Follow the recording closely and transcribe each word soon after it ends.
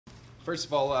First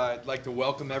of all, I'd like to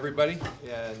welcome everybody,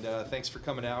 and thanks for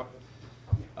coming out.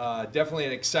 Definitely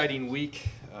an exciting week.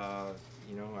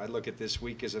 You know, I look at this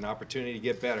week as an opportunity to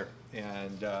get better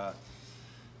and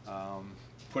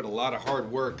put a lot of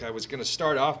hard work. I was going to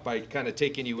start off by kind of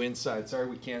taking you inside. Sorry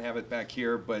we can't have it back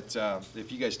here, but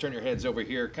if you guys turn your heads over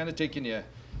here, kind of taking you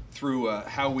through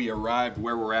how we arrived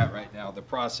where we're at right now, the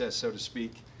process, so to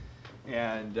speak.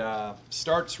 And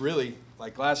starts really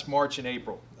like last March and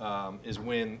April is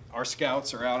when our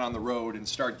scouts are out on the road and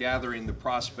start gathering the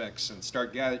prospects and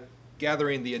start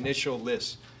gathering the initial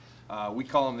list. We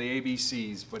call them the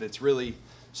ABCs, but it's really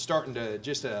starting to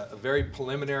just a very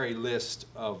preliminary list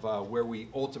of where we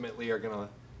ultimately are going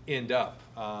to end up.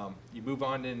 You move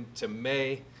on into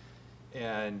May,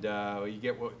 and you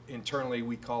get what internally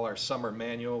we call our summer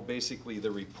manual, basically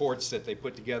the reports that they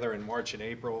put together in March and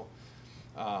April.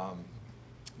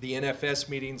 The NFS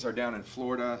meetings are down in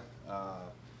Florida.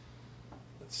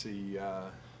 Let's see,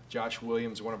 Josh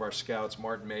Williams, one of our scouts,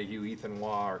 Martin Mayhew, Ethan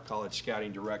Waugh, our college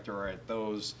scouting director, are at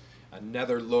those.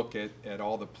 Another look at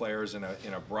all the players in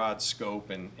a broad scope,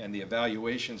 and the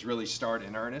evaluations really start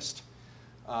in earnest.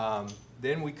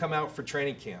 Then we come out for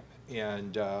training camp,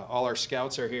 and all our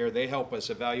scouts are here. They help us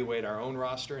evaluate our own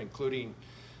roster, including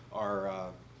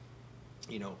our,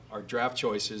 our draft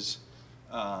choices.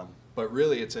 But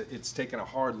really, it's taken a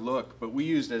hard look. But we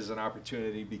used it as an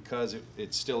opportunity because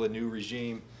it's still a new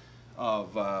regime.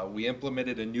 We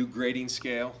implemented a new grading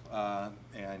scale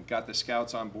and got the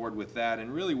scouts on board with that,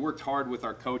 and really worked hard with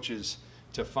our coaches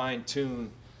to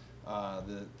fine-tune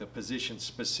the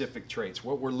position-specific traits,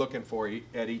 what we're looking for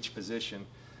at each position.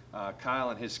 Kyle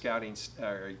and his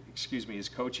his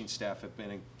coaching staff have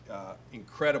been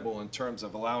incredible in terms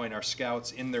of allowing our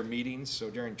scouts in their meetings. So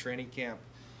during training camp,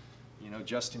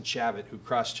 Justin Chabot, who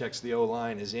cross-checks the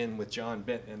O-line, is in with John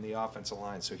Benton in the offensive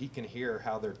line, so he can hear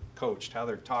how they're coached, how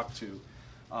they're talked to,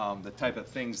 the type of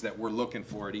things that we're looking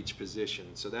for at each position.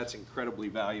 So that's incredibly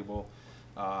valuable.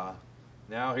 Now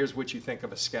here's what you think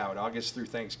of a scout. August through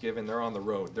Thanksgiving, they're on the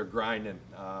road. They're grinding.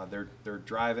 They're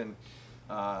driving.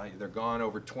 They're gone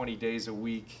over 20 days a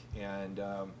week, and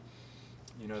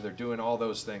they're doing all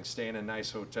those things, staying in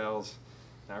nice hotels.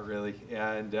 Not really.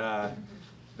 And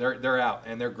they're out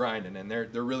and they're grinding, and they're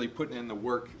really putting in the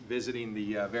work, visiting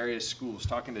the various schools,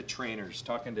 talking to trainers,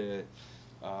 talking to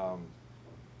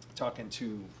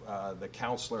the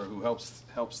counselor who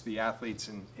helps the athletes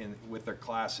with their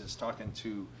classes, talking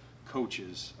to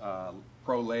coaches,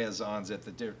 pro liaisons at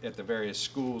the various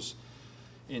schools.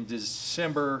 In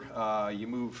December,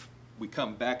 we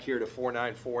come back here to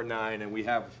 4949, and we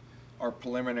have our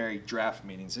preliminary draft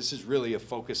meetings. This is really a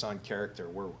focus on character.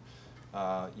 We're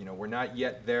not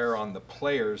yet there on the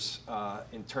players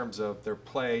in terms of their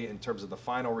play, in terms of the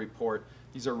final report.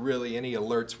 These are really any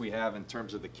alerts we have in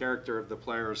terms of the character of the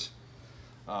players.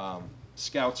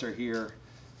 Scouts are here.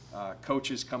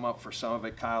 Coaches come up for some of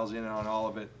it. Kyle's in on all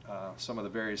of it. Some of the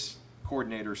various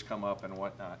coordinators come up and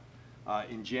whatnot.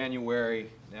 In January,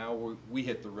 now we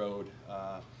hit the road.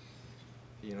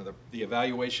 The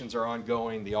evaluations are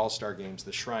ongoing, the All-Star games,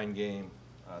 the Shrine game,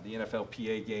 the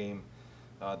NFLPA game,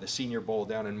 the Senior Bowl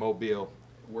down in Mobile.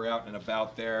 We're out and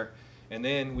about there. And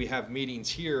then we have meetings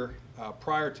here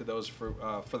prior to those for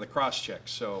the cross-check.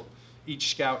 So each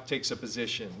scout takes a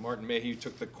position. Martin Mayhew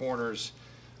took the corners.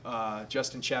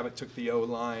 Justin Chabot took the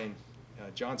O-line.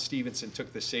 John Stevenson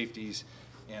took the safeties.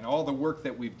 And all the work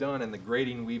that we've done and the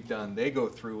grading we've done, they go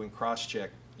through and cross-check,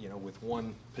 with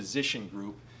one position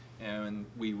group, and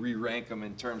we re-rank them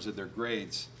in terms of their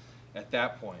grades at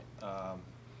that point.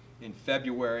 In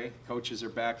February, coaches are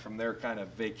back from their kind of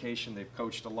vacation. They've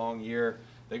coached a long year.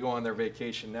 They go on their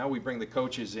vacation. Now we bring the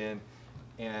coaches in,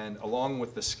 and along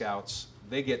with the scouts,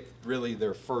 they get really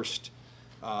their first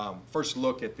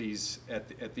look at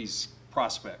these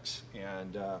prospects,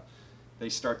 and they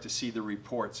start to see the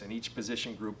reports. And each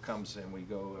position group comes in. We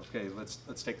go, okay,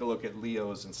 let's take a look at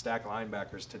Leos and stack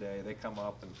linebackers today. They come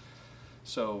up, and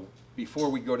so before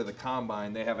we go to the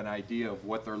combine, they have an idea of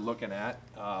what they're looking at.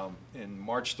 In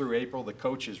March through April, the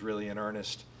coach is really in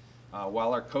earnest.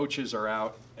 While our coaches are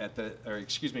out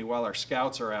while our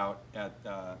scouts are out at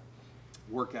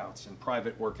workouts and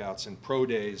private workouts and pro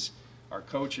days, our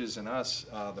coaches and us,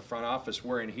 the front office,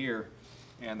 we're in here,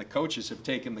 and the coaches have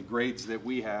taken the grades that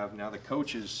we have. Now the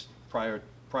coaches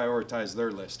prioritize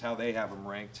their list, how they have them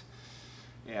ranked,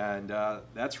 and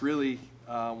that's really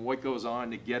what goes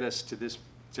on to get us to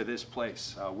this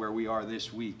place where we are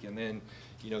this week. And then,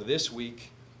 this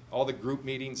week, all the group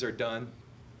meetings are done.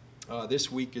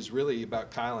 This week is really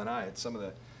about Kyle and I.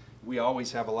 We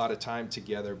always have a lot of time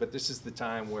together, but this is the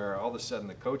time where all of a sudden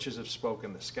the coaches have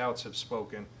spoken, the scouts have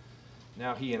spoken,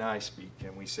 Now he and I speak,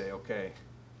 and we say, okay,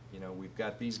 you know, we've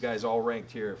got these guys all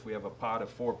ranked here. If we have a pot of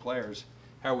 4 players,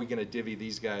 how are we going to divvy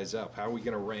these guys up? How are we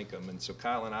going to rank them? And so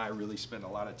Kyle and I really spend a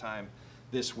lot of time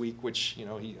this week, which, you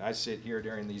know, I sit here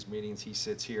during these meetings, he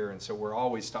sits here, and so we're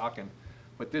always talking.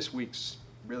 But this week's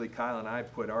really Kyle and I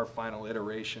put our final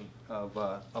iteration of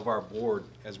our board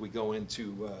as we go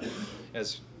into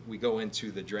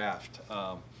the draft.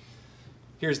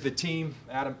 Here's the team.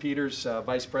 Adam Peters,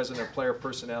 Vice President of Player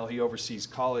Personnel. He oversees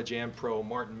college and pro.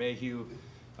 Martin Mayhew,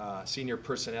 Senior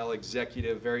Personnel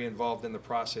Executive, very involved in the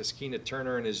process. Keena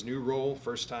Turner in his new role,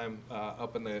 first time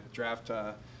up in the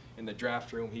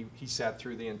draft room. He sat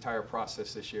through the entire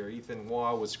process this year. Ethan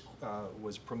Waugh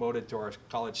was promoted to our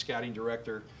college scouting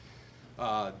director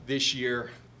this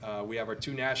year. We have our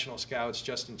 2 national scouts,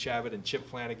 Justin Chavit and Chip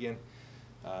Flanagan.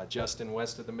 Justin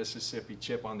west of the Mississippi,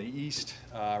 Chip on the east.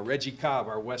 Reggie Cobb,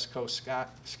 our West Coast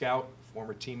scout,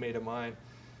 former teammate of mine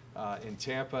in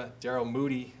Tampa. Daryl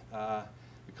Moody,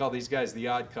 we call these guys the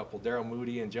odd couple. Daryl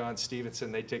Moody and John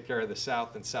Stevenson, they take care of the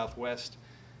South and Southwest.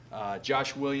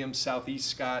 Josh Williams,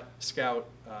 Southeast scout.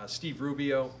 Steve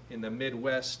Rubio in the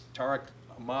Midwest. Tarek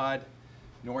Ahmad,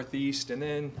 Northeast. And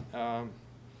then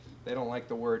they don't like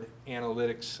the word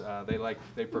analytics.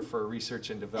 They prefer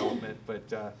research and development.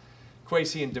 But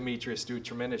Kwesi and Demetrius do a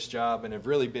tremendous job and have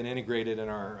really been integrated in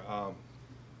our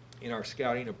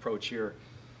scouting approach here,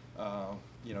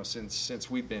 you know, since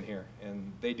we've been here,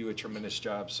 and they do a tremendous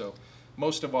job. So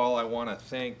most of all, I want to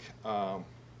thank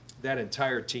that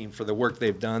entire team for the work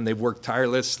they've done. They've worked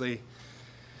tirelessly,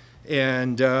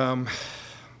 and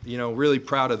you know, really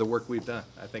proud of the work we've done.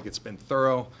 I think it's been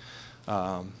thorough.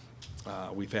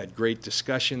 We've had great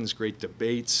discussions, great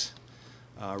debates.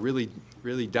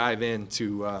 Really dive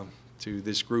into to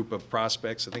this group of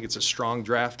prospects. I think it's a strong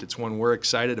draft. It's one we're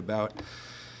excited about,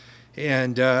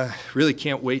 and really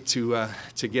can't wait to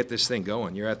get this thing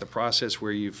going. You're at the process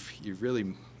where you've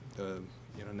really,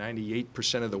 you know,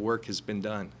 98% of the work has been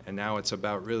done, and now it's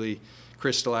about really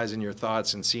crystallizing your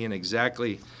thoughts and seeing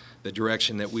exactly the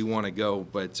direction that we want to go.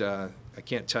 But I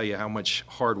can't tell you how much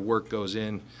hard work goes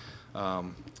in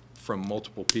from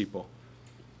multiple people.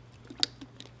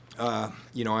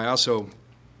 You know, I also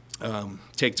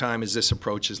take time as this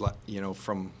approaches, you know,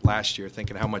 from last year,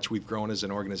 thinking how much we've grown as an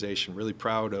organization. Really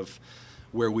proud of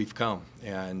where we've come,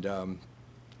 and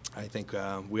I think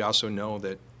we also know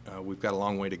that we've got a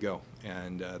long way to go,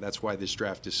 and that's why this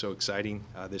draft is so exciting.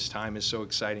 This time is so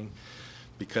exciting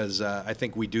because I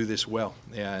think we do this well,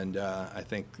 and I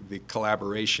think the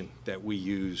collaboration that we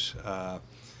use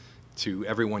to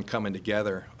everyone coming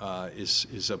together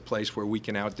is a place where we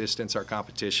can outdistance our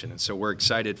competition. And so we're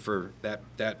excited for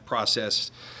that process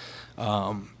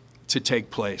to take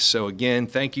place. So again,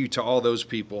 thank you to all those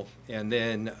people. And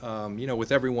then, you know,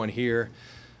 with everyone here,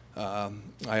 I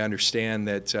understand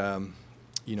that,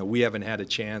 you know, we haven't had a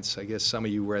chance. I guess some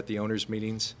of you were at the owners'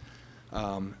 meetings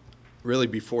really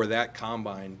before that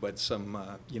combine, but some,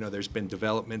 you know, there's been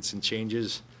developments and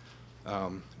changes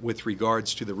with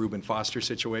regards to the Reuben Foster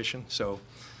situation. So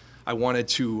I wanted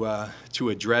to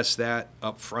address that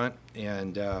up front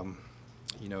and,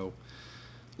 you know,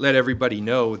 let everybody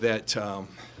know that,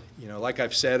 you know, like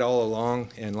I've said all along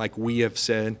and like we have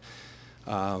said,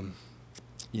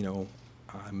 you know,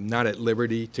 I'm not at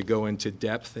liberty to go into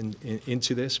depth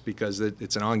into this because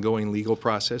it's an ongoing legal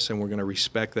process and we're going to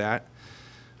respect that.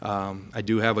 I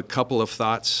do have a couple of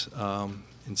thoughts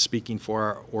in speaking for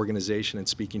our organization and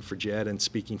speaking for Jed and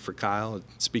speaking for Kyle and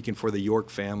speaking for the York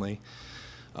family.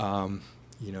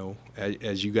 You know,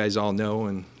 as you guys all know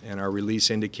and our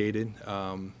release indicated,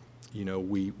 you know,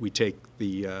 we take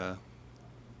the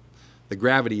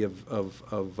gravity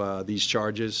of these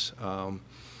charges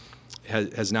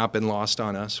has not been lost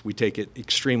on us. We take it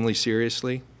extremely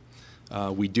seriously.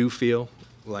 We do feel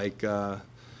like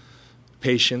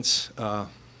patience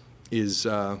is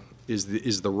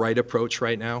the right approach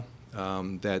right now,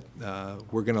 that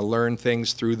we're going to learn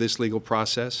things through this legal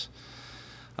process.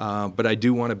 But I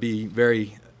do want to be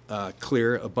very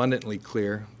clear, abundantly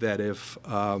clear, that if,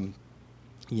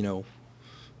 you know,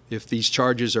 if these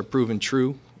charges are proven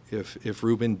true, if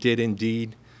Reuben did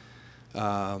indeed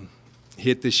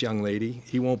hit this young lady,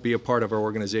 he won't be a part of our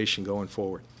organization going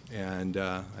forward. And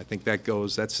I think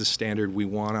that's the standard we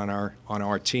want on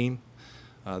our team.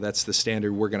 That's the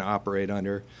standard we're going to operate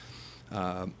under.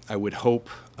 I would hope,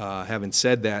 having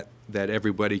said that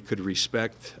everybody could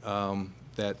respect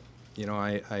that, you know,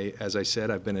 as I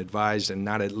said, I've been advised and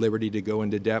not at liberty to go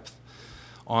into depth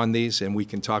on these, and we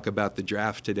can talk about the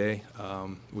draft today.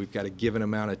 We've got a given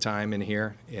amount of time in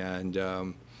here, and,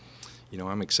 you know,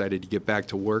 I'm excited to get back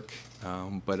to work,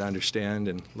 but understand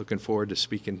and looking forward to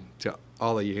speaking to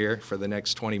all of you here for the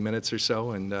next 20 minutes or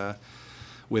so. And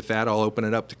with that, I'll open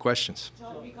it up to questions.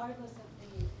 John, regardless of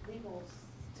the legal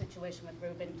situation with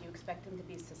Reuben, do you expect him to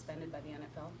be suspended by the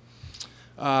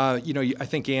NFL? You know, I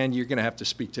think, Ann, you're going to have to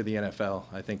speak to the NFL.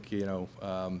 I think, you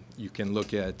know, you can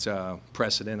look at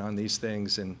precedent on these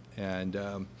things and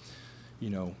you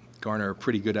know, garner a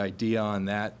pretty good idea on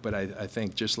that. But I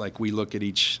think just like we look at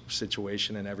each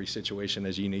situation, and every situation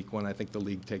as a unique one, I think the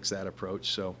league takes that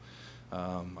approach. So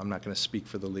I'm not going to speak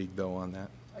for the league, though, on that.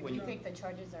 Or do you think the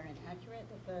charges are inaccurate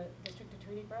that the district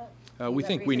attorney brought? We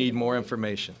think we need more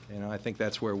information. You know, I think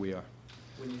that's where we are.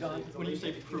 When you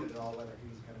say prove at all whether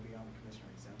he's going to be on the commissioner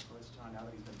exempt list, John, now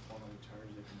that he's been formally charged,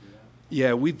 they can do that?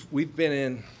 Yeah, we've been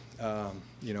in,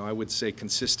 you know, I would say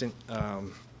consistent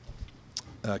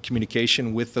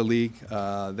communication with the league.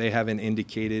 They haven't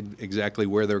indicated exactly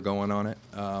where they're going on it,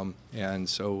 and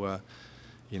so,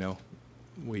 you know,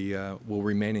 we will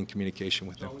remain in communication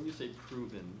with them. When you say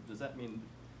proven, does that mean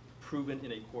proven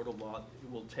in a court of law?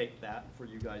 It will take that for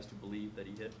you guys to believe that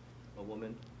he hit a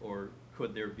woman, or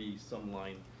could there be some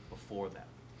line before that?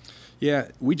 Yeah,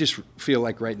 we just feel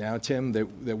like right now, Tim, that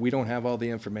we don't have all the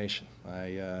information.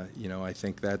 You know, I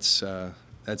think that's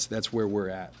where we're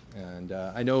at, and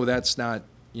I know that's not.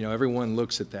 You know, everyone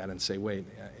looks at that and say, wait,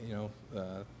 you know,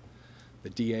 the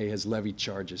DA has levied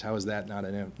charges. How is that not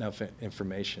enough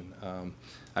information?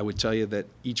 I would tell you that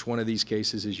each one of these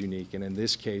cases is unique, and in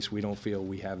this case, we don't feel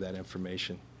we have that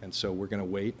information, and so we're going to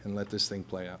wait and let this thing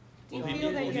play out. Do you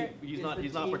feel that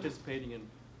he's not participating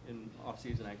in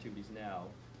off-season activities now.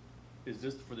 Is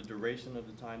this for the duration of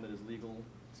the time that his legal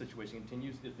situation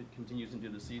continues? If it continues into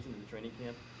the season, in the training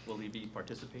camp, will he be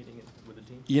participating with the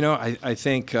team? You know, I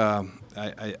think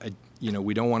you know,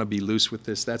 we don't want to be loose with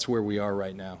this. That's where we are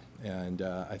right now, and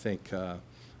I think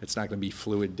it's not going to be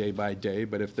fluid day by day.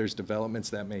 But if there's developments,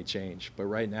 that may change. But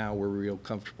right now, we're real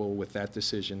comfortable with that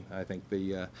decision. I think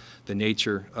the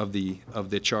nature of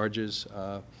the charges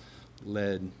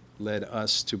led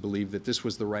us to believe that this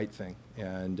was the right thing,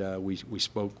 and we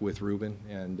spoke with Reuben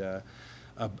and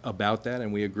about that,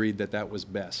 and we agreed that that was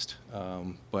best.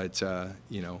 But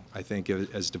you know, I think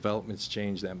as developments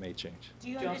change, that may change. Do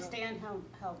you understand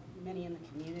how many in the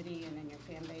community and in your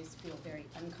fan base feel very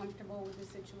uncomfortable with the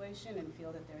situation and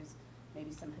feel that there's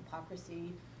maybe some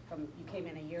hypocrisy from, you came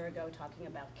in a year ago talking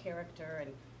about character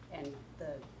and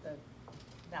the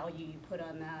value you put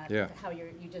on that, yeah. How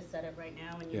you just said it right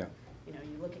now, and yeah. You know,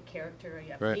 you look at character,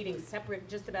 you have right. meetings separate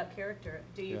just about character.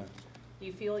 Do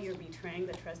you feel you're betraying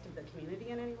the trust of the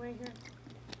community in any way here?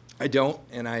 I don't,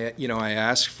 and you know, I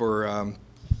ask for,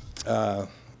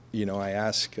 you know, I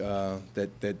ask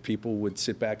that people would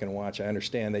sit back and watch. I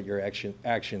understand that your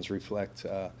actions reflect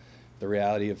the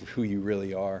reality of who you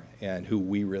really are and who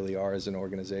we really are as an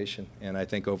organization, and I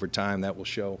think over time that will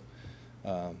show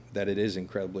that it is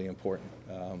incredibly important.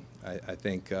 I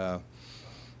think.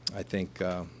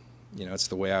 You know, it's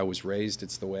the way I was raised.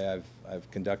 It's the way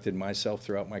I've conducted myself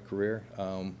throughout my career.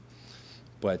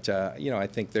 But you know, I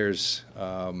think there's,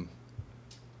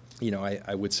 you know,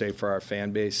 I would say for our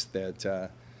fan base that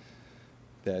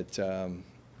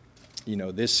you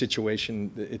know, this situation,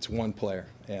 it's one player,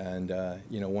 and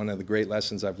you know, one of the great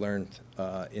lessons I've learned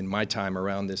in my time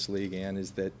around this league, Ann,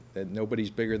 is that nobody's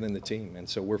bigger than the team, and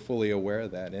so we're fully aware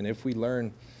of that. And if we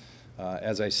learn,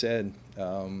 as I said,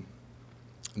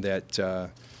 that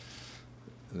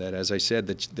as I said,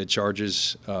 the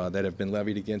charges that have been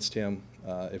levied against him,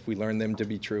 if we learn them to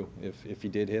be true, if he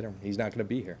did hit him, he's not going to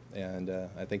be here, and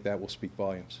I think that will speak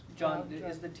volumes. John,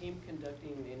 is the team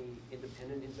conducting any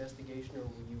independent investigation, or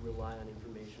will you rely on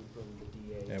information from the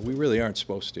DA? Yeah, we really aren't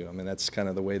supposed to. I mean, that's kind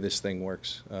of the way this thing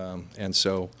works, and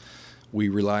so we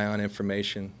rely on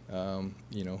information,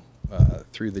 you know,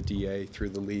 through the DA,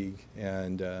 through the league,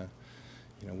 and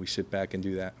you know, we sit back and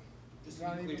do that.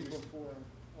 Not even before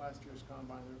last year's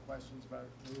combine, there were questions about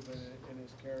Reuben and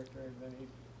his character, and then he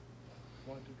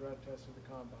went to drug test at the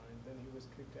combine, then he was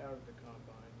kicked out of the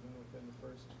combine, then within the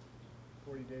first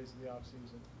 40 days of the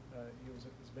offseason,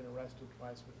 he's been arrested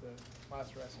twice, with the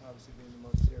last arrest obviously being the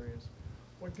most serious.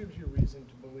 What gives you reason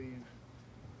to believe,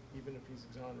 even if he's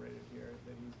exonerated here,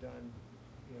 that he's done,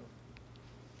 you know,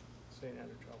 staying out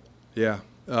of trouble? Yeah,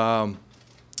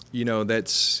 you know,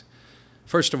 that's.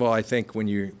 First of all, I think when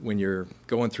you're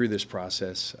going through this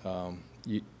process,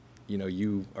 you know,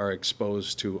 you are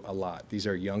exposed to a lot. These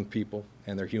are young people,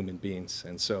 and they're human beings,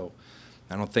 and so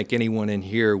I don't think anyone in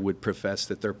here would profess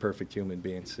that they're perfect human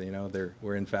beings. You know,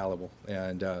 we're infallible,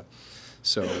 and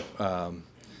so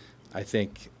I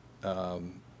think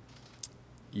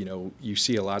you know, you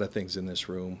see a lot of things in this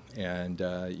room, and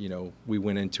you know, we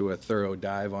went into a thorough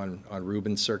dive on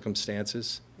Reuben's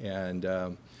circumstances, and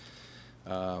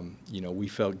you know, we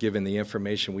felt, given the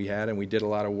information we had, and we did a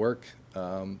lot of work,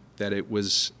 that it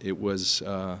was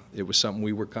something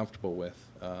we were comfortable with.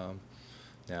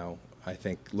 Now, I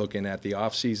think looking at the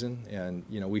off season, and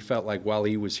you know, we felt like while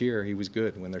he was here, he was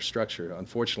good when they're structured.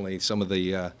 Unfortunately, some of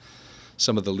the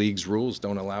league's rules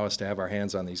don't allow us to have our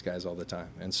hands on these guys all the time,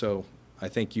 and so I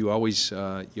think you always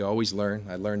learn.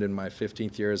 I learned in my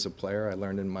 15th year as a player. I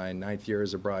learned in my 9th year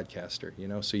as a broadcaster. You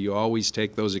know, so you always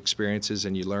take those experiences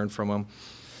and you learn from them.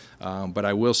 But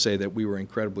I will say that we were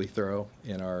incredibly thorough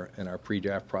in our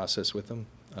pre-draft process with them,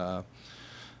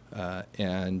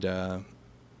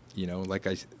 you know, like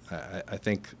I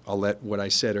think I'll let what I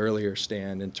said earlier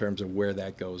stand in terms of where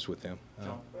that goes with him.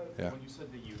 John, Yeah. when you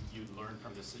said that you learned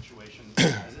from this situation,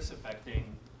 is this affecting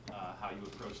how you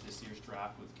approach this year's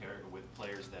draft with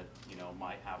players that, you know,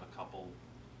 might have a couple,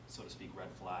 so to speak, red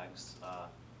flags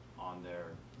on their?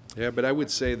 Yeah, but I would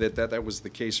say that was the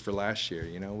case for last year.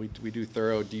 You know, we do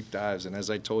thorough deep dives, and as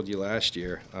I told you last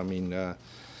year, I mean,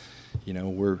 you know,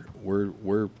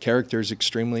 we're character is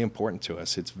extremely important to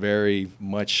us. It's very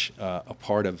much a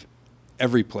part of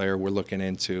every player we're looking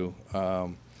into.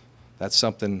 That's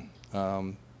something,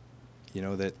 you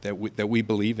know, that we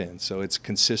believe in. So it's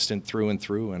consistent through and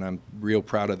through, and I'm real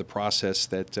proud of the process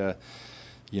that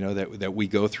you know, that we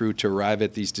go through to arrive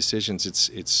at these decisions.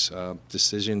 It's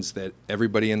decisions that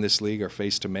everybody in this league are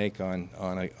faced to make on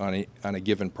a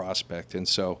given prospect, and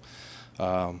so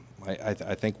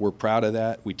I think we're proud of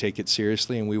that. We take it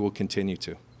seriously, and we will continue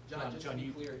to. John, just to be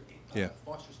clear, Yeah.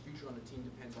 Foster's future on the team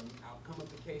depends on the outcome of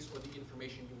the case or the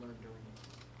information you learned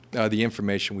during it? The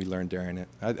information we learned during it.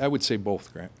 I would say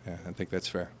both, Grant. Yeah, I think that's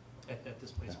fair. At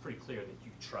this point, it's pretty clear that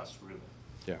you trust Reuben.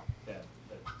 Yeah. That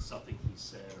something he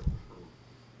said or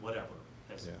whatever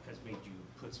has made you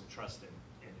put some trust in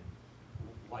him.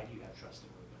 Why do you have trust in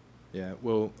Reuben? Yeah,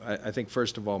 well, I think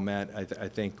first of all, Matt, I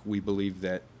think we believe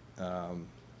that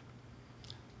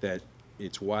that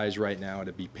it's wise right now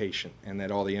to be patient, and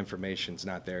that all the information's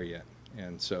not there yet.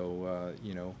 And so,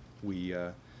 you know,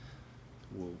 we'll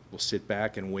sit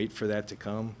back and wait for that to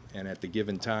come, and at the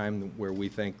given time where we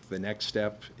think the next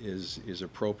step is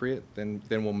appropriate, then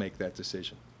we'll make that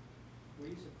decision. Were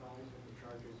you surprised that the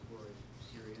charges were as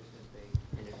serious as they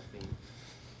ended up being?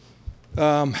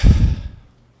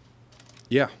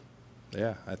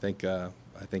 Yeah. I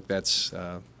think that's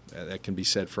that can be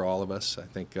said for all of us. I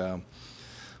think,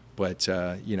 but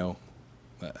you know,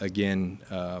 again,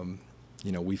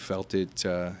 you know, we felt it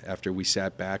after we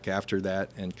sat back after that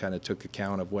and kind of took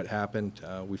account of what happened.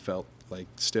 We felt like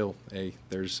still, hey,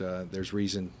 there's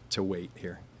reason to wait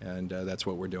here, and that's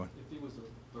what we're doing. If he was a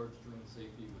third-string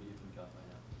safety, would he have been cut by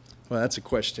now? Well, that's a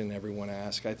question everyone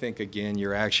asks. I think, again,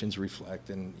 your actions reflect,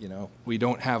 and, you know, we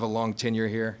don't have a long tenure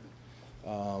here.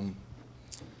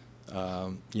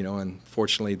 You know,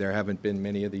 unfortunately, there haven't been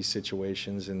many of these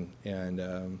situations, and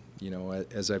you know,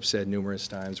 as I've said numerous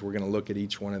times, we're going to look at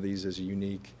each one of these as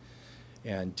unique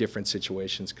and different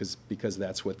situations because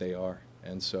that's what they are.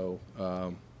 And so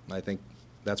I think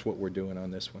that's what we're doing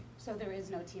on this one. So there is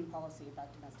no team policy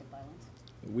about domestic violence?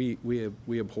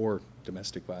 We abhor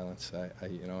domestic violence.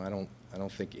 You know, I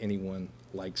don't think anyone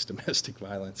likes domestic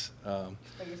violence. But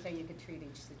you're saying you could treat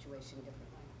each situation differently?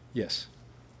 Yes.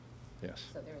 Yes.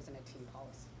 So there isn't a team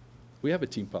policy? We have a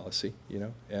team policy, you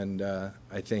know, and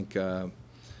I think, you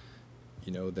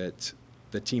know, that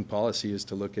the team policy is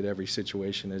to look at every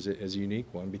situation as a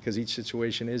unique one, because each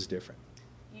situation is different.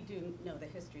 You do know the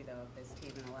history, though, of this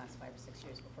team in the last 5 or 6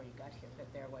 years before you got here,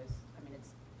 that there was, I mean,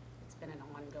 it's been an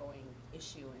ongoing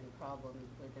issue and problem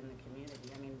within the community.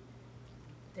 I mean,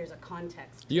 there's a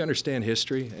context. You understand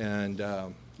history, and,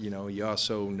 you know, you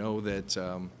also know that,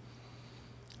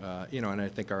 you know, and I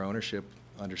think our ownership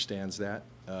understands that.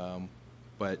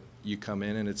 But you come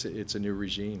in and it's a new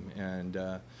regime, and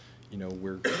you know,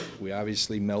 we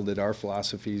obviously melded our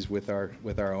philosophies with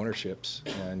our ownerships,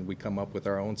 and we come up with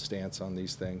our own stance on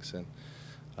these things. And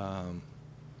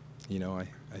you know,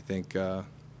 I think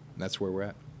that's where we're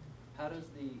at. How does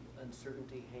the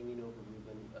uncertainty hanging over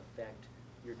Reuben affect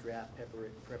your draft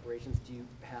preparations? Do you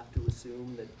have to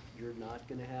assume that you're not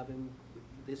going to have him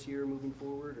this year moving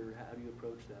forward, or how do you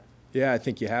approach that? Yeah, I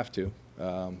think you have to,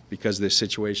 because there's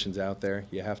situations out there.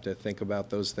 You have to think about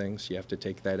those things. You have to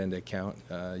take that into account.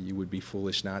 You would be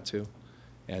foolish not to.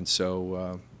 And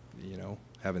so, you know,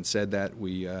 having said that,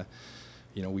 we, you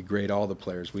know, we grade all the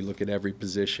players. We look at every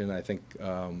position. I think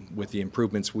with the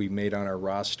improvements we made on our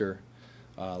roster,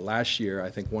 Last year, I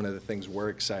think one of the things we're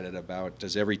excited about,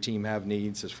 does every team have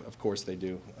needs? Of course they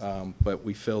do, but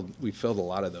we filled a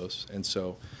lot of those, and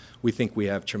so we think we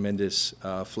have tremendous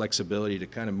flexibility to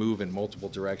kind of move in multiple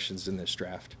directions in this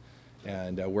draft,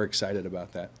 and we're excited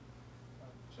about that.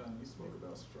 John, you spoke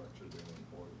about structure being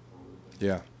important for Reuben.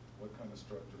 Yeah. What kind of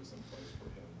structure is in place for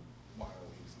him while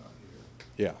he's not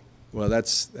here? Yeah. Well,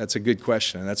 that's a good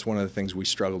question, and that's one of the things we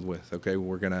struggled with. Okay,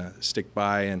 we're going to stick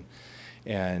by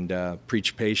and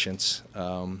preach patience,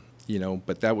 you know,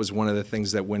 but that was one of the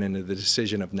things that went into the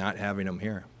decision of not having him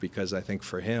here, because I think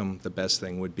for him the best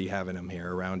thing would be having him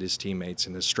here around his teammates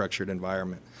in a structured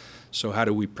environment. So how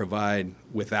do we provide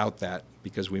without that?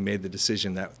 Because we made the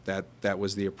decision that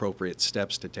was the appropriate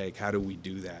steps to take. How do we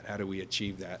do that? How do we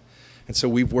achieve that? And so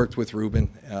we've worked with Reuben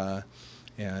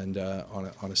and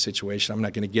on a situation. I'm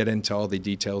not going to get into all the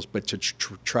details, but to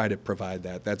try to provide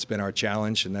that. That's been our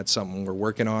challenge, and that's something we're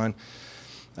working on.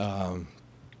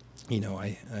 You know,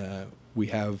 we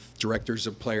have directors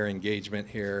of player engagement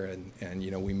here, and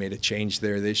you know, we made a change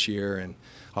there this year. And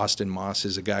Austin Moss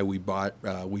is a guy we brought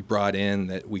in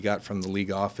that we got from the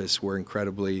league office. We're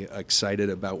incredibly excited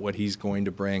about what he's going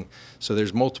to bring. So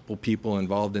there's multiple people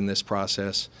involved in this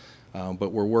process,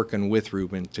 but we're working with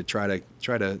Reuben to try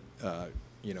to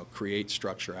you know, create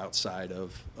structure outside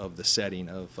of the setting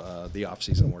of the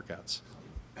off-season workouts.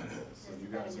 So you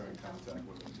guys are in contact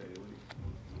with him daily?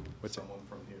 What's that? Someone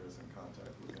from here is in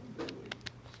contact with him daily?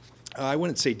 I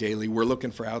wouldn't say daily. We're looking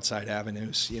for outside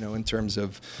avenues, you know, in terms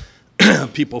of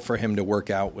people for him to work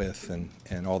out with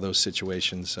and all those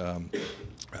situations.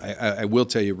 I will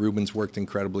tell you, Reuben's worked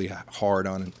incredibly hard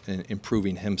on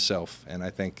improving himself, and I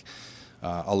think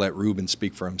I'll let Reuben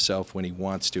speak for himself when he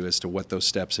wants to as to what those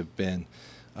steps have been.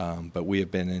 But we have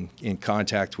been in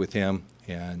contact with him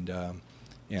and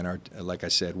are, like I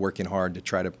said, working hard to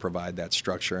try to provide that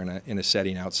structure in a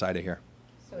setting outside of here.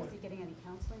 So is he getting any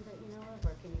counseling that you know of,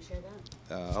 or can you share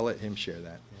that? I'll let him share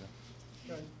that.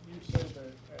 John, you said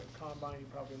that at Combine you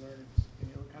probably learned, and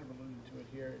you kind of alluded to it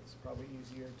here, it's probably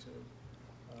easier to,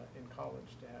 in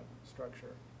college, to have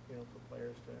structure, you know, for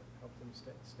players to help them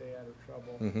stay out of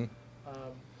trouble. Mm-hmm.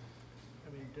 I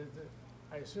mean,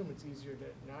 I assume it's easier to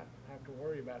not have to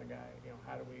worry about a guy, you know,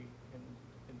 how do we,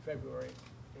 in February,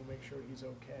 you know, make sure he's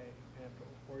okay, and have to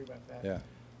worry about that. Yeah.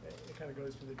 It kind of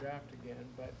goes to the draft again,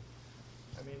 but,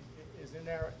 I mean, is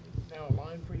there now a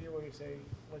line for you where you say,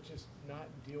 let's just not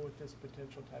deal with this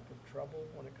potential type of trouble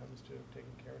when it comes to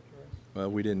taking character risks?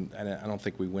 Well, we didn't. I don't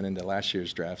think we went into last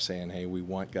year's draft saying, "Hey, we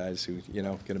want guys who, you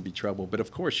know, going to be trouble." But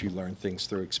of course, you learn things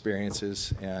through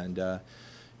experiences, and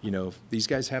you know, these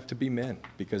guys have to be men,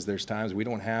 because there's times we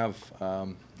don't have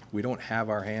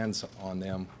our hands on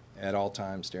them at all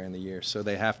times during the year. So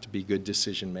they have to be good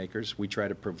decision makers. We try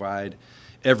to provide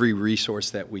every resource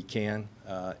that we can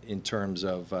in terms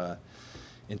of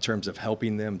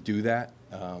helping them do that.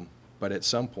 But at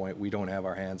some point, we don't have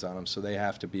our hands on them, so they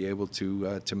have to be able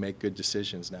to make good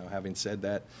decisions. Now, having said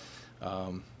that,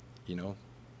 you know,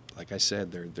 like I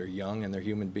said, they're young and they're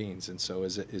human beings, and so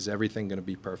is everything going to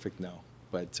be perfect? No.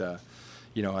 But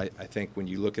you know, I think when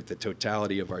you look at the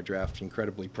totality of our draft,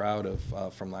 incredibly proud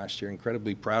of from last year,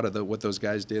 incredibly proud of what those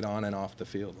guys did on and off the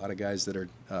field. A lot of guys that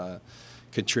are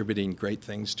contributing great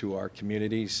things to our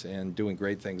communities and doing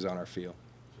great things on our field.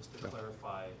 Just to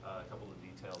clarify a couple of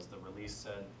details, the release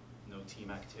said no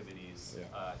team activities. Yeah.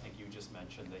 I think you just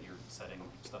mentioned that you're setting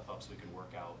stuff up so we can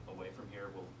work out away from here.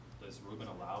 Is Reuben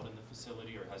allowed in the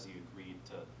facility, or has he agreed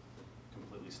to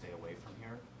completely stay away from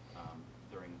here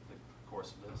during the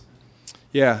course of this?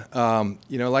 Yeah,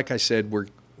 you know, like I said,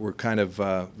 we're kind of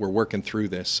we're working through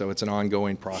this, so it's an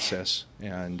ongoing process.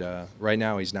 And right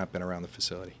now, he's not been around the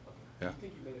facility. Yeah. Do you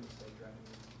think you made a mistake driving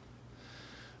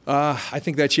him? I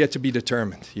think that's yet to be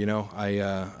determined. You know,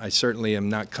 I certainly am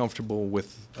not comfortable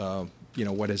with you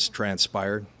know, what has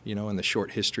transpired, you know, in the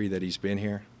short history that he's been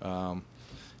here.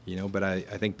 You know, but I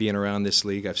think being around this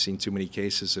league, I've seen too many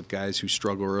cases of guys who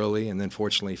struggle early and then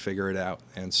fortunately figure it out.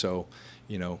 And so,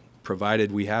 you know,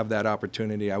 provided we have that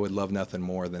opportunity, I would love nothing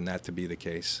more than that to be the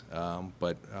case.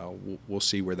 But we'll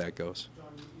see where that goes. John,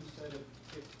 you said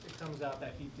if it comes out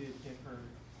that he did get hurt,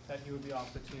 that he would be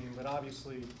off the team, but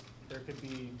obviously there could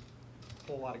be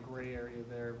a whole lot of gray area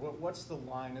there. What's the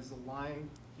line? Is the line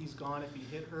he's gone if he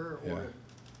hit her, or Yeah.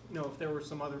 you know, if there were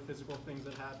some other physical things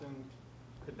that happened,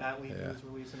 could that lead to his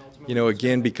release and ultimately? You know,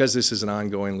 again, because this is an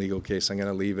ongoing legal case, I'm going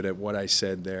to leave it at what I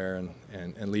said there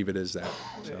and leave it as that.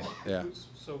 So, yeah.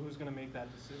 So who's going to make that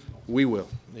decision? We will,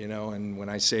 you know, and when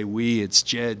I say we, it's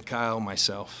Jed, Kyle,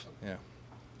 myself. Yeah.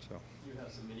 So. You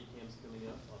have some mini camps coming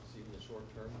up, obviously in the short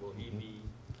term. Will he be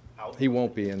out He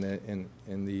won't be in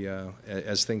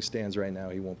as things stands right now.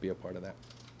 He won't be a part of that.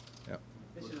 Yeah.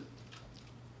 This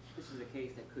is a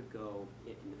case that could go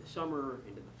into the summer,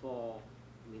 into the fall.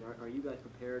 I mean, are you guys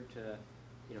prepared to,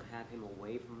 have him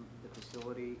away from the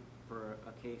facility for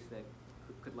a case that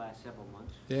could last several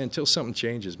months? Yeah, until something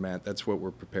changes, Matt, that's what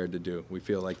we're prepared to do. We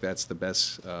feel like that's the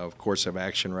best course of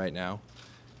action right now.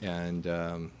 And,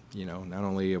 not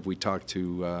only have we talked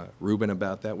to Reuben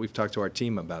about that, we've talked to our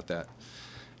team about that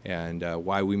and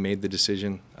why we made the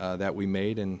decision that we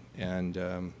made. And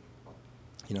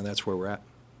that's where we're at.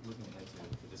 Looking ahead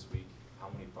to this week, how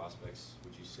many prospects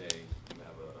would you say you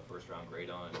have a first-round grade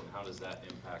on, and how does that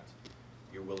impact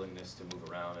your willingness to move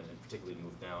around and particularly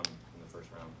move down in the first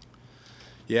round?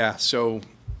 Yeah, so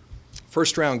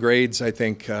first-round grades, I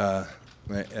think,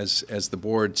 as the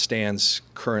board stands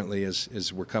currently,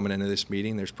 as we're coming into this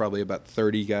meeting, there's probably about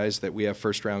 30 guys that we have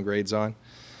first-round grades on.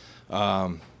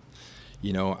 I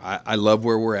love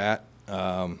where we're at.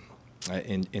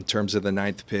 In terms of the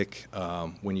 9th pick,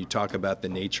 when you talk about the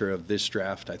nature of this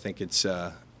draft, I think it's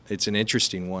an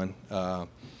interesting one.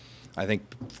 I think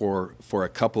for a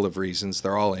couple of reasons.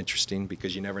 They're all interesting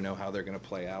because you never know how they're going to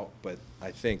play out. But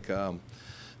I think,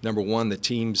 number one, the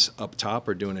teams up top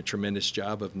are doing a tremendous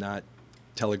job of not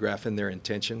telegraphing their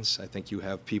intentions. I think you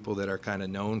have people that are kind of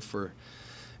known for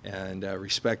and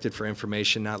respected for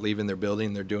information, not leaving their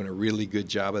building. They're doing a really good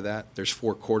job of that. There's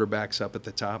 4 quarterbacks up at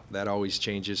the top. That always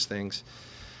changes things.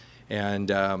 And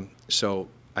so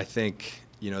I think,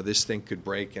 this thing could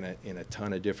break in a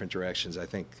ton of different directions. I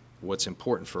think what's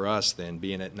important for us then,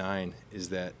 being at 9, is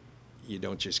that you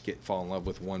don't just fall in love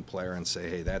with one player and say,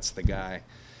 hey, that's the guy.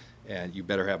 And you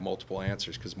better have multiple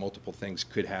answers because multiple things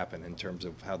could happen in terms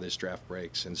of how this draft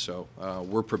breaks. And so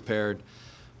we're prepared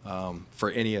for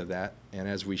any of that. And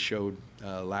as we showed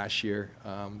last year,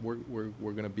 we're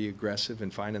going to be aggressive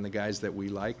in finding the guys that we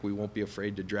like. We won't be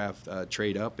afraid to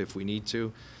trade up if we need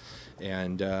to.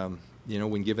 And,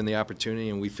 when given the opportunity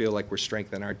and we feel like we're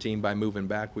strengthening our team by moving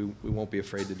back, we won't be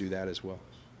afraid to do that as well.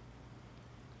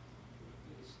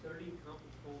 Is 30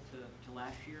 comparable to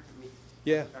last year? I mean,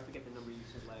 Yeah. I forget the number you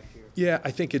said last year. Yeah,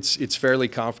 I think it's fairly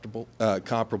comparable.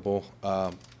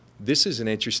 This is an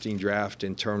interesting draft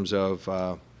in terms of,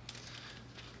 I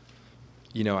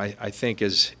think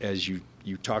as you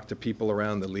talk to people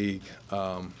around the league,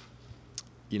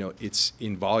 it's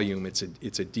in volume. It's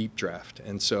a deep draft,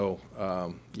 and so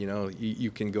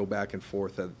you can go back and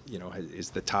forth. Is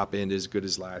the top end as good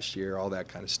as last year? All that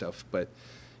kind of stuff. But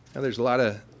there's a lot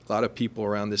of people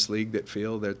around this league that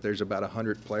feel that there's about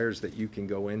 100 players that you can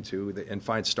go into and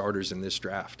find starters in this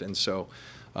draft. And so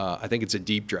I think it's a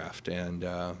deep draft, and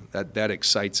that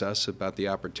excites us about the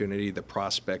opportunity, the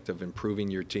prospect of improving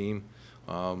your team.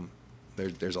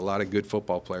 There's a lot of good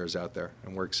football players out there,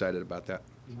 and we're excited about that.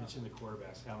 You mentioned the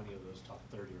quarterbacks. How many of those top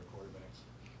 30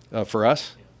 are quarterbacks? For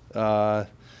us? Yeah.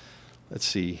 Let's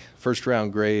see.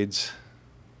 First-round grades.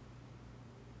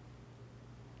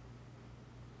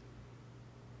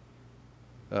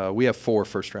 We have 4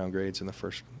 first-round grades in the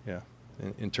first,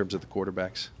 in terms of the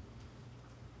quarterbacks.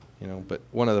 But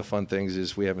one of the fun things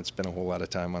is we haven't spent a whole lot of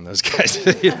time on those guys.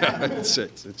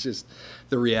 It's just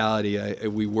the reality.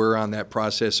 We were on that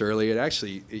process early. It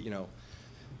actually,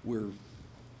 we're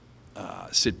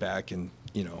sit back and,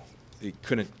 it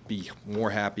couldn't be more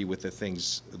happy with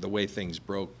the way things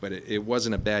broke. But it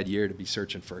wasn't a bad year to be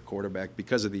searching for a quarterback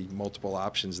because of the multiple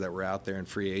options that were out there in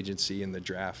free agency and the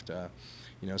draft.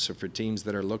 So for teams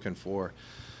that are looking for,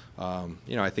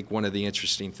 I think one of the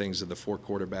interesting things of the 4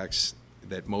 quarterbacks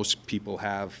that most people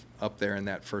have up there in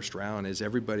that first round is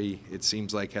everybody, it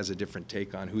seems like, has a different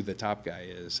take on who the top guy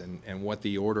is and what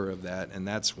the order of that. And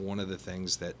that's one of the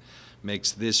things that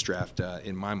makes this draft,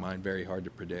 in my mind, very hard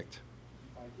to predict.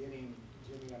 By getting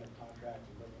Jimmy under contract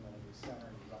and bringing in a new center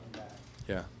and running back,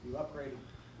 Yeah. you upgraded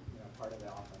part of the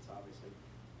offense, obviously.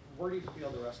 Where do you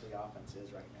feel the rest of the offense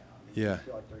is right now? I mean, Yeah. Do you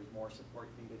feel like there's more support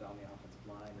needed on the offensive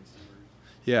line, receivers?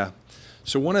 Yeah.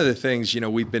 So one of the things,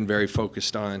 we've been very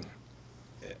focused on,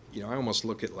 I almost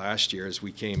look at last year as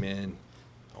we came in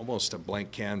almost a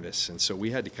blank canvas. And so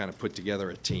we had to kind of put together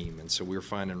a team. And so we were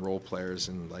finding role players.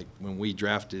 And like when we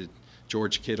drafted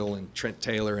George Kittle and Trent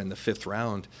Taylor in the 5th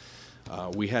round,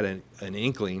 we had an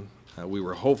inkling. We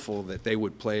were hopeful that they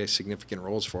would play significant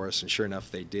roles for us, and sure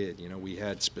enough, they did. We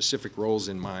had specific roles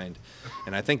in mind,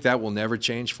 and I think that will never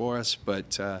change for us.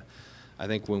 But I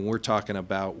think when we're talking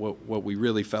about what we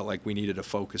really felt like we needed to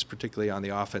focus, particularly on the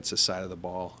offensive side of the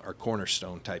ball, are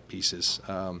cornerstone type pieces.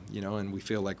 And we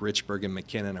feel like Richburg and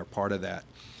McKinnon are part of that.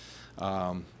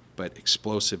 But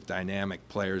explosive, dynamic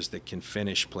players that can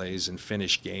finish plays and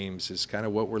finish games is kind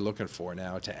of what we're looking for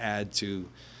now to add to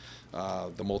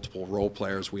the multiple role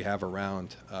players we have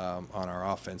around on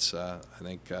our offense. I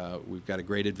think we've got a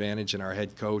great advantage in our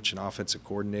head coach and offensive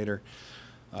coordinator.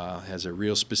 Has a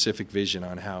real specific vision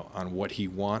on what he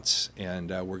wants, and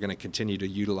we're going to continue to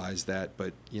utilize that.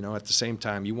 But at the same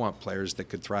time, you want players that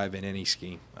could thrive in any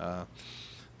scheme,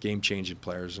 game-changing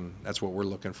players, and that's what we're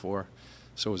looking for.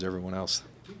 So is everyone else.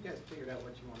 Have you guys figured out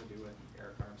what you want to do with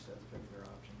Eric Armstead's fifth-year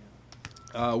option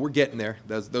yet? We're getting there.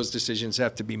 Those decisions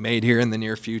have to be made here in the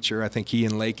near future. I think he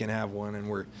and Lake can have one, and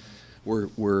we're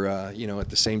at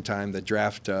the same time the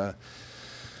draft.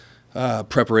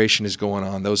 Preparation is going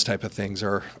on. Those type of things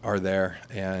are there,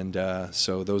 and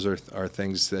so those are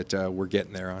things that we're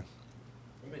getting there on.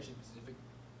 You mentioned specific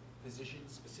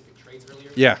positions, specific traits earlier.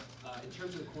 Yeah. In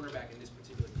terms of the cornerback in this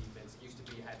particular defense, it used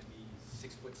to be you had to be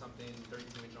 6 foot something,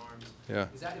 32-inch arms. Yeah.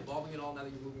 Is that evolving at all now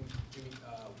that you're moving Jimmy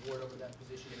Ward over that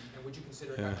position? And would you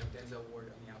consider a guy like Denzel Ward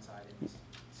on the outside in this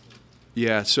scheme?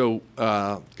 Yeah. So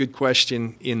good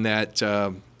question. In that.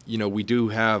 We do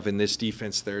have in this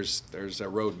defense, there's a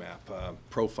roadmap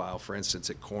profile. For instance,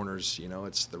 at corners,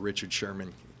 it's the Richard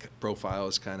Sherman profile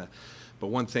is kind of. But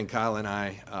one thing Kyle and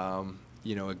I,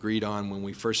 agreed on when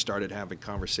we first started having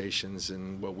conversations,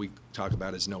 and what we talk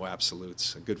about is no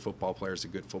absolutes. A good football player is a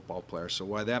good football player. So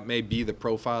while that may be the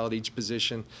profile at each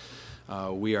position,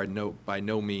 we are by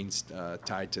no means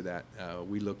tied to that.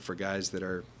 We look for guys that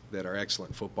are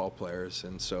excellent football players,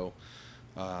 and so.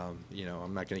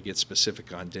 I'm not going to get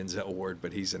specific on Denzel Ward,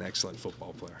 but he's an excellent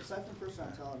football player. Aside from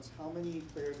first-round talents, how many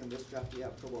players in this draft do you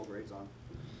have Pro Bowl grades on?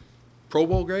 Pro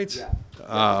Bowl grades? Yeah.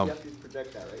 You have to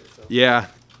project that, right? So.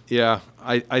 Yeah.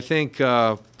 I think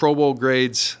Pro Bowl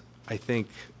grades, I think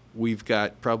we've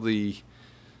got probably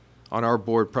on our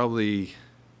board probably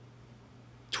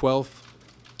 12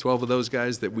 of those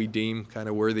guys that we deem kind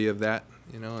of worthy of that,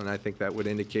 and I think that would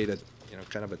indicate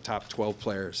kind of a top 12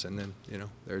 players, and then,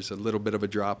 there's a little bit of a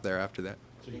drop there after that.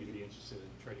 So you'd be interested in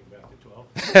trading back to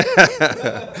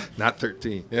 12? Not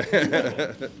 13. No,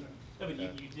 but you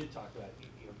did talk about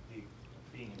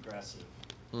being aggressive,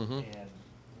 and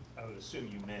I would assume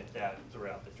you meant that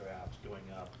throughout the draft, going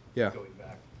up, going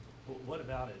back. But what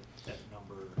about it at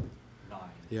number 9?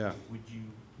 Yeah.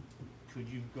 Could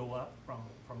you go up from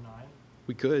 9?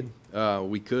 We could,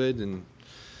 and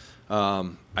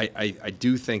I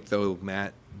do think, though,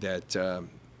 Matt, that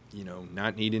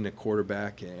not needing a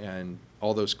quarterback and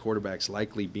all those quarterbacks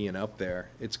likely being up there,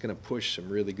 it's going to push some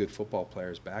really good football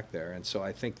players back there. And so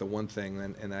I think the one thing,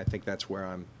 and I think that's where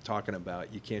I'm talking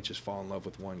about, you can't just fall in love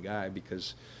with one guy,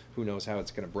 because who knows how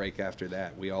it's going to break after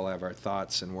that. We all have our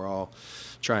thoughts, and we're all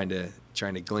trying to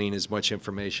glean as much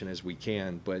information as we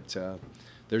can, but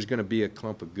there's going to be a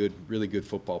clump of really good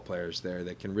football players there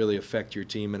that can really affect your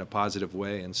team in a positive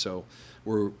way, and so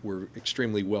we're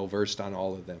extremely well versed on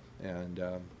all of them, and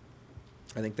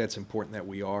I think that's important that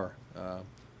we are.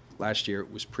 Last year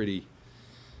it was pretty,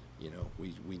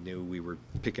 we knew we were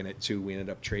picking at 2, we ended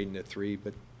up trading at 3,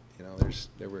 but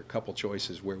there were a couple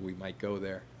choices where we might go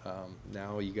there.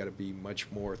 Now you got to be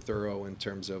much more thorough in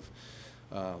terms of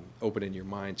opening your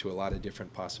mind to a lot of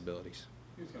different possibilities.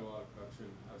 You guys got a lot of production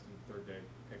as in third day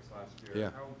picks last year. Yeah.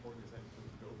 How important is that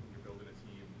when you're building a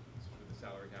team, sort of the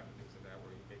salary cap and things like that,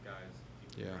 where you get guys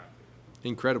keep drafted?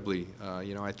 Incredibly.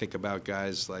 I think about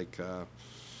guys like,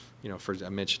 first I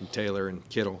mentioned Taylor and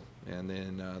Kittle, and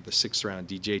then the 6th round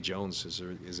DJ Jones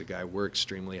is a guy we're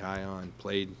extremely high on.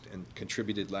 Played and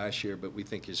contributed last year, but we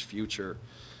think his future.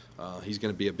 He's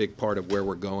going to be a big part of where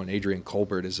we're going. Adrian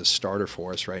Colbert is a starter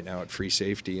for us right now at free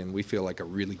safety, and we feel like a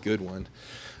really good one.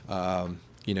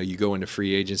 You go into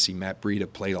free agency. Matt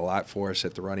Breida played a lot for us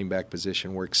at the running back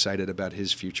position. We're excited about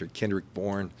his future. Kendrick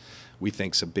Bourne, we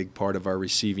think, is a big part of our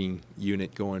receiving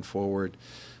unit going forward.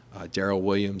 Darrell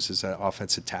Williams is an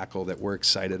offensive tackle that we're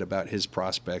excited about his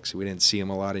prospects. We didn't see him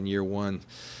a lot in year 1.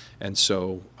 And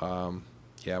so,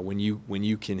 when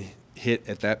you can hit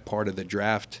at that part of the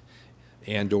draft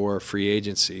and or free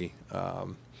agency,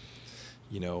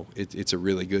 it's a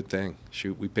really good thing.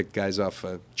 Shoot, we picked guys off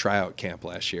a tryout camp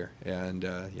last year, and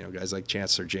guys like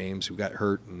Chancellor James, who got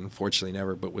hurt and unfortunately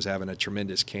never, but was having a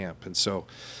tremendous camp. And so,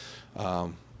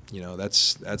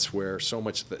 that's where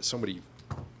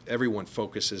everyone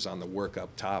focuses on the work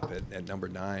up top at number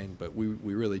 9, but we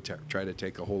really try to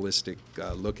take a holistic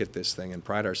look at this thing and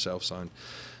pride ourselves on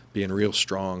being real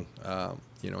strong,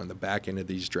 in the back end of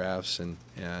these drafts, and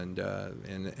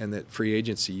that free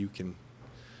agency you can.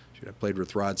 I played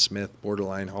with Rod Smith,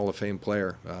 borderline Hall of Fame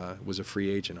player, was a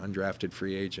free agent, undrafted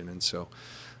free agent, and so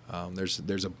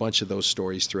there's a bunch of those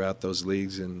stories throughout those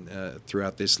leagues and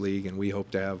throughout this league, and we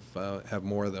hope to have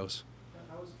more of those.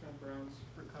 How is Trent Brown's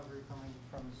recovery coming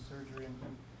from his surgery,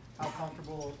 and how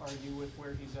comfortable are you with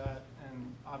where he's at?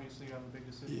 And obviously you have a big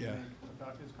decision to make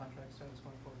about his contract status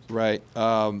going forward. Right.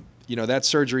 You know, that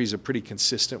surgery is a pretty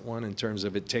consistent one in terms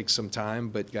of it takes some time,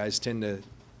 but guys tend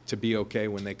to be okay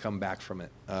when they come back from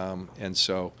it. And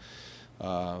so,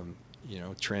 you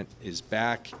know, Trent is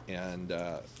back and,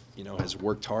 you know, has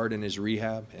worked hard in his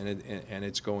rehab, and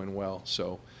it's going well.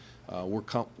 So we're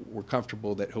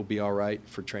comfortable that he'll be all right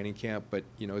for training camp, but,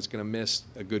 you know, he's going to miss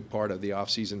a good part of the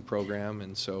off-season program.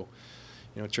 And so,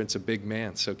 you know, Trent's a big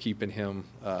man, so keeping him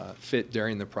fit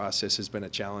during the process has been a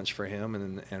challenge for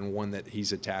him, and one that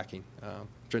he's attacking.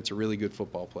 Trent's a really good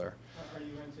football player. Are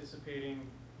you anticipating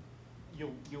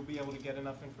you'll be able to get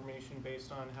enough information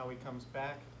based on how he comes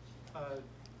back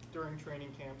during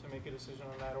training camp to make a decision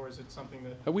on that, or is it something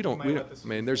that We don't. I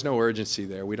mean, there's no urgency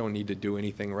there. We don't need to do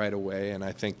anything right away, and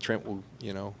I think Trent will,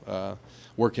 you know,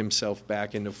 work himself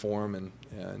back into form, and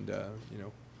you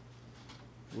know.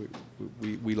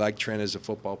 We like Trent as a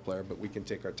football player, but we can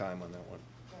take our time on that one.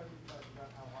 You talked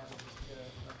about how hard it is to get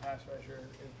a pass rusher in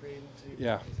free agency.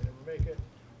 Yeah. He never make it.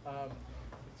 It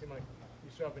seemed like you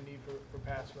still have a need for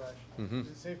pass rush. Mhm. Is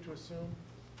it safe to assume,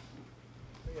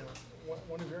 you know,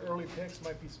 one of your early picks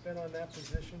might be spent on that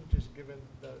position, just given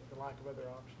the lack of other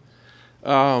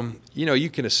options? You know, you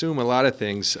can assume a lot of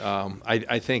things.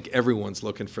 I think everyone's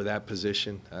looking for that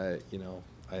position. You know,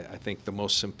 I think the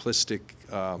most simplistic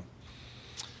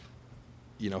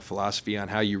you know, philosophy on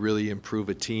how you really improve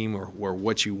a team, or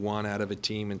what you want out of a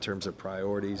team in terms of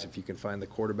priorities. If you can find the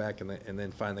quarterback and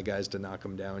then find the guys to knock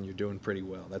them down, you're doing pretty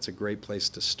well. That's a great place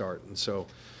to start. And so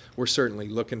we're certainly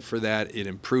looking for that. It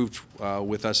improved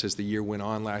with us as the year went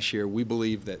on last year. We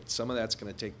believe that some of that's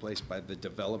going to take place by the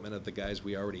development of the guys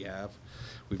we already have.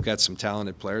 We've got some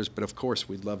talented players, but of course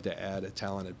we'd love to add a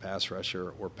talented pass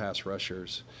rusher or pass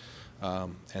rushers.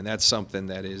 And that's something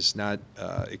that is not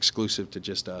exclusive to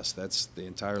just us. That's the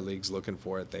entire league's looking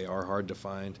for it. They are hard to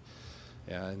find,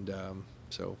 and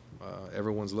so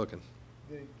everyone's looking.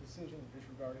 The decision,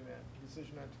 disregarding that,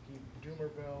 decision not to keep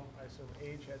Dumerville, I assume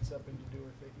age had something to do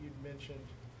with it. You'd mentioned,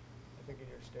 I think in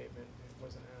your statement, it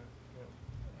wasn't, you know,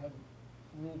 hadn't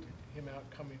ruled him out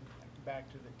coming back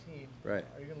to the team. Right.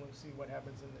 Are you going to see what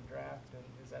happens in the draft, and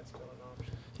is that still an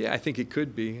option? Yeah, I think it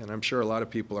could be, and I'm sure a lot of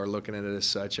people are looking at it as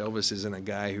such. Elvis isn't a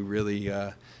guy who really,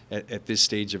 at this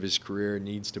stage of his career,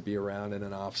 needs to be around in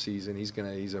an off season.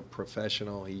 He's a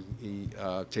professional. He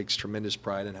takes tremendous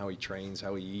pride in how he trains,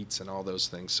 how he eats, and all those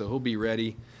things. So he'll be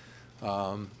ready,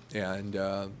 and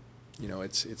you know,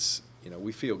 it's you know,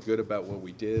 we feel good about what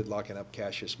we did, locking up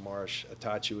Cassius Marsh.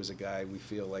 Atachu is a guy we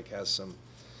feel like has some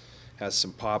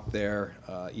pop there.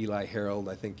 Eli Harold,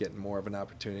 I think, getting more of an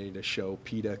opportunity to show.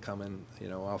 Peta coming, you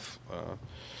know, off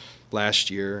last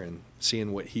year and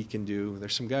seeing what he can do.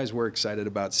 There's some guys we're excited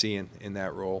about seeing in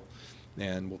that role,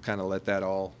 and we'll kind of let that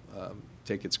all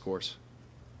take its course.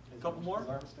 A couple more? Is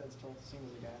Armstead still seen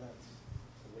as a guy that's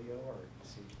Leo, or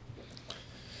is he?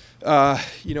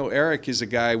 You know, Eric is a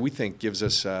guy we think gives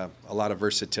us a lot of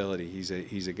versatility.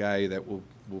 He's a guy that will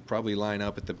probably line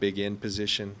up at the big end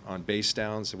position on base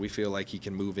downs. We feel like he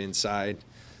can move inside,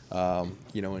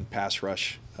 you know, in pass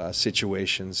rush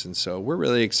situations. And so we're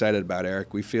really excited about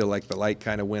Eric. We feel like the light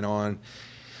kind of went on,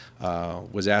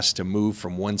 was asked to move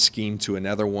from one scheme to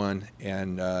another one.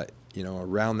 And, you know,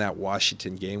 around that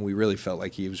Washington game, we really felt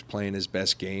like he was playing his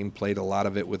best game, played a lot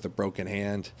of it with a broken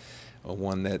hand.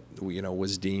 One that, you know,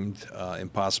 was deemed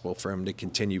impossible for him to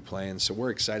continue playing. So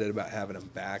we're excited about having him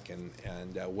back and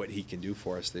what he can do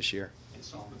for us this year. And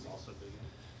Solomon's also big.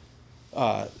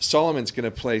 Solomon's going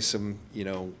to play some, you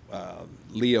know,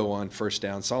 Leo on first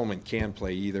down. Solomon can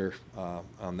play either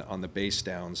on the base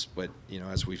downs, but, you know,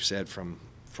 as we've said from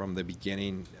the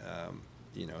beginning,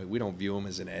 you know, we don't view him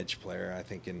as an edge player. I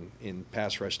think in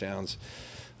pass rush downs,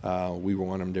 we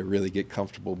want him to really get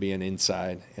comfortable being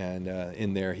inside, and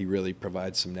in there he really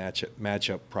provides some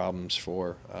matchup problems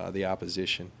for the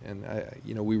opposition. And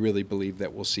you know, we really believe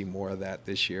that we'll see more of that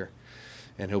this year,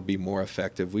 and he'll be more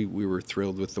effective. We were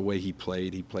thrilled with the way he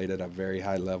played. He played at a very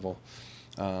high level.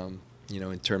 You know,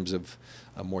 in terms of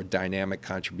a more dynamic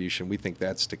contribution, we think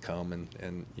that's to come,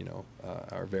 and you know,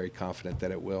 are very confident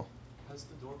that it will. Has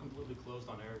the door completely closed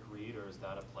on Eric Reed, or is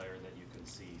that a player that you can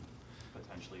see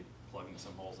potentially plugging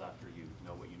some holes after you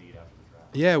know what you need after the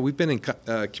draft? Yeah, we've been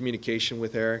in communication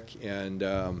with Eric and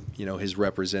you know, his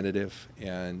representative,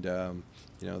 and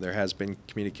you know, there has been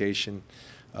communication.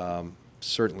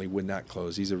 Certainly would not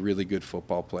close. He's a really good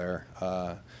football player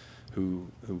who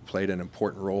played an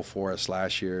important role for us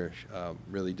last year.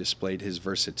 Really displayed his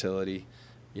versatility.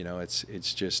 You know,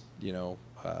 it's just, you know,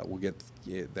 we'll get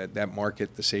that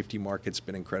market, the safety market's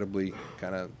been incredibly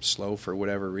kind of slow for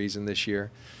whatever reason this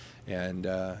year. And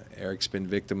Eric's been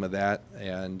victim of that,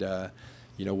 and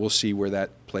you know, we'll see where that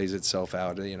plays itself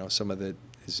out. You know, some of it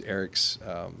is Eric's,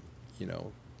 you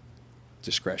know,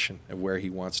 discretion of where he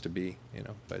wants to be, you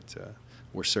know, but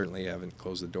we certainly haven't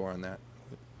closed the door on that.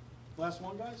 Last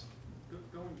one, guys?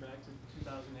 Going back to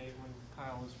 2008 when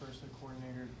Kyle was first the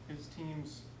coordinator, his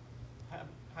teams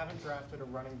haven't drafted a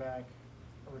running back,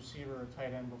 a receiver, or a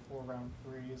tight end before round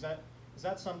 3. Is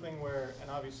that something where,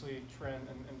 and obviously Trent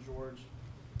and George,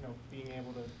 you know, being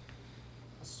able to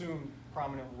assume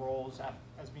prominent roles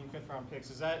as being fifth-round picks,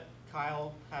 is that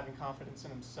Kyle having confidence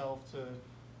in himself to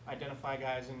identify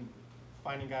guys and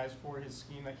finding guys for his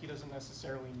scheme that he doesn't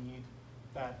necessarily need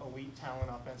that elite talent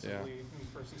offensively in the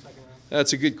first and second round?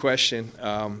 That's a good question,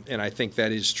 and I think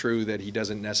that is true that he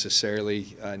doesn't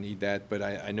necessarily need that, but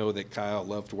I know that Kyle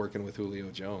loved working with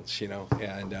Julio Jones, you know,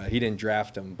 and he didn't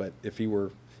draft him, but if he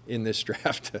were in this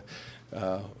draft,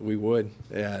 we would,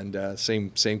 and same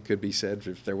could be said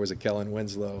if there was a Kellen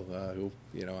Winslow, who,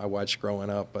 you know, I watched growing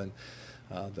up, and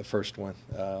the first one,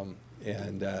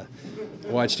 and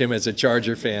watched him as a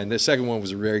Charger fan. The second one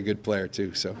was a very good player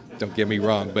too, so don't get me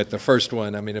wrong, but the first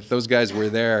one, I mean, if those guys were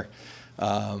there,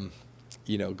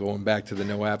 you know, going back to the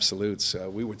no absolutes,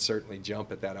 we would certainly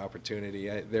jump at that opportunity.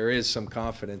 There is some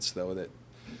confidence, though, that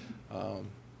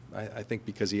I think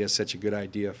because he has such a good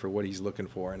idea for what he's looking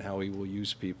for and how he will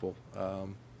use people,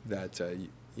 that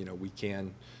you know, we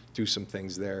can do some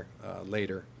things there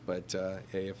later. But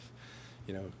hey, if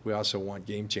you know, we also want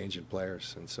game-changing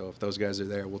players, and so if those guys are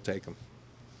there, we'll take them.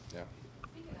 Yeah.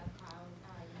 Speaking of Kyle, you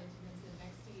mentioned him sitting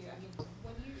next to you. I mean,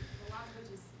 when a lot of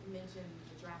coaches mention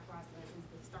the draft process is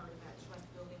the start of that trust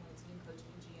building when team coach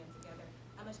and GM together.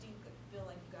 How much do you feel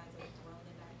like you guys have grown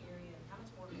in that area, and how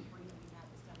much more freedom do you have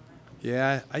this time around?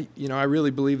 Yeah, I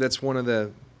really believe that's one of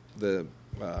the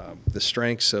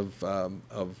strengths of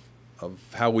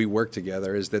how we work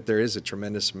together, is that there is a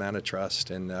tremendous amount of trust,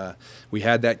 and we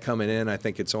had that coming in. I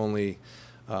think it's only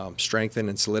strengthened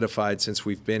and solidified since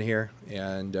we've been here,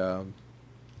 and I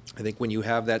think when you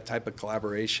have that type of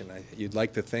collaboration, you'd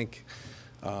like to think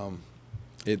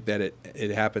that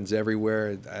it happens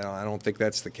everywhere. I don't think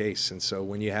that's the case, and so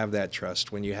when you have that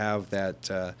trust, when you have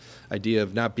that idea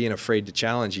of not being afraid to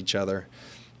challenge each other,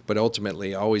 but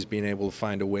ultimately always being able to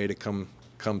find a way to come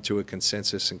to a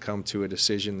consensus and come to a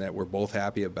decision that we're both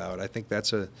happy about, I think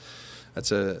that's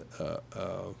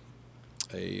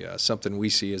something we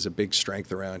see as a big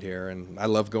strength around here. And I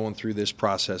love going through this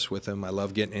process with him. I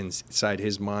love getting inside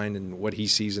his mind and what he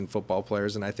sees in football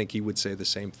players, and I think he would say the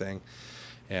same thing.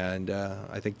 And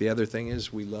I think the other thing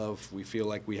is we feel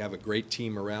like we have a great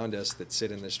team around us that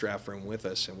sit in this draft room with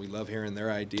us, and we love hearing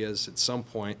their ideas. At some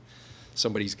point,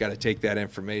 somebody's got to take that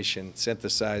information,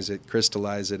 synthesize it,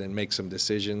 crystallize it, and make some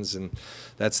decisions, and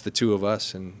that's the two of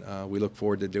us, and we look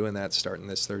forward to doing that starting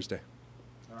this Thursday.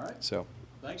 All right. So,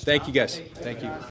 thanks, thank Tom. you guys. Thank you.